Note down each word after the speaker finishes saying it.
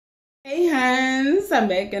Hey Hans, I'm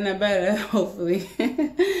back in the better, hopefully.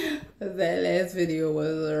 Because that last video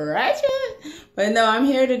was ratchet. But no, I'm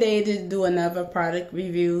here today to do another product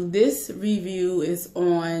review. This review is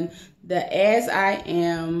on the As I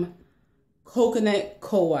Am Coconut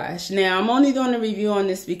Co-Wash. Now, I'm only doing a review on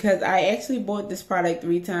this because I actually bought this product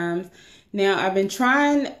 3 times. Now, I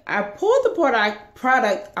pulled the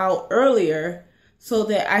product out earlier so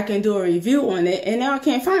that I can do a review on it, and now I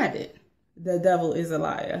can't find it. The devil is a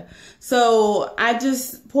liar. So I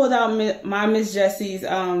just pulled out my Miss Jessie's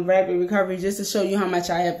Rapid Recovery just to show you how much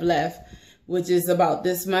I have left, which is about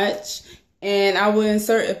this much. And I will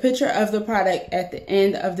insert a picture of the product at the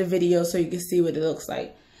end of the video so you can see what it looks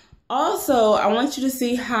like. Also, I want you to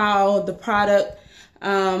see how the product,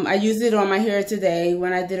 I used it on my hair today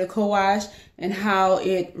when I did a co-wash and how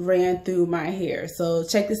it ran through my hair. So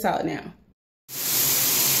check this out now.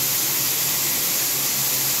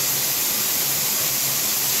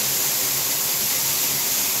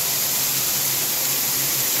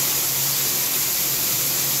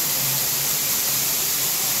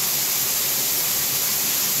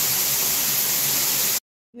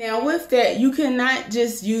 Now with that, you cannot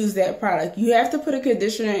just use that product. You have to put a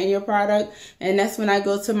conditioner in your product, and that's when I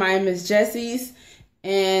go to my Miss Jessie's,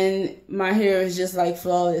 and my hair is just like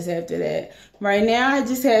flawless after that. Right now, I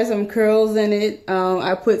just have some curls in it.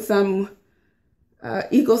 I put some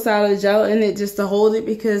Eco Solid gel in it just to hold it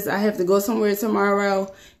because I have to go somewhere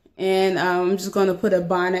tomorrow, and I'm just going to put a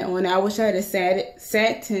bonnet on it. I wish I had a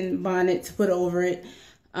satin bonnet to put over it.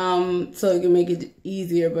 So it can make it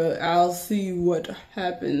easier, but I'll see what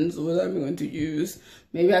happens, what I'm going to use.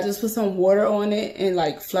 Maybe I'll just put some water on it and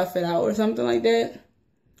like fluff it out or something like that.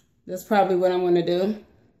 That's probably what I'm going to do.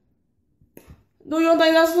 Do you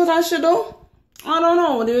think that's what I should do? I don't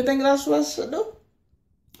know. Do you think that's what I should do?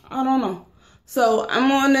 I don't know. So I'm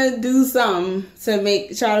going to do something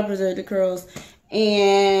to try to preserve the curls.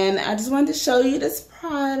 And I just wanted to show you this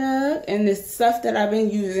product and this stuff that I've been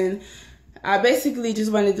using. I basically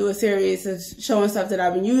just want to do a series of showing stuff that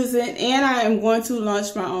I've been using, and I am going to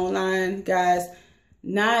launch my own line, guys.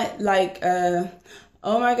 Not like, oh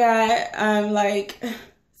my God, I'm like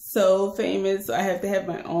so famous, so I have to have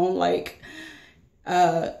my own like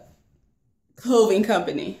clothing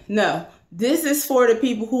company. No, this is for the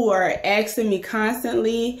people who are asking me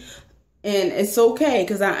constantly, and it's okay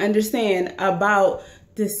because I understand about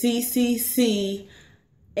the CCCA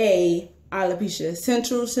alopecia,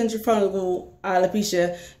 central fungal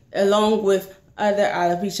alopecia, along with other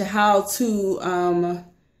alopecia, how to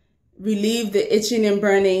relieve the itching and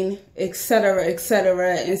burning, etc.,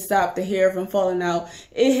 and stop the hair from falling out.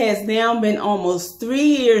 It has now been almost 3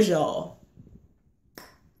 years, y'all.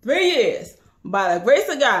 3 years, by the grace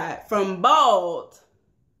of God, from bald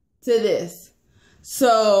to this.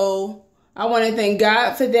 So I want to thank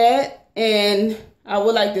God for that, and I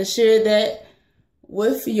would like to share that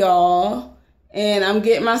with y'all. And I'm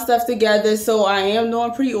getting my stuff together, so I am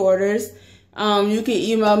doing pre-orders. You can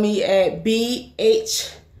email me at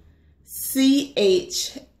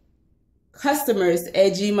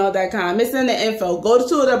bhcustomers@gmail.com. It's in the info. Go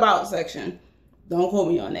to the about section. Don't quote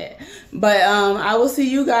me on that. But I will see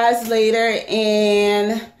you guys later.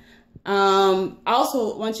 And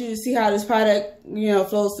also want you to see how this product,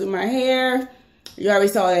 flows through my hair. You already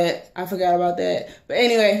saw that. I forgot about that. But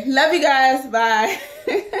anyway, love you guys. Bye.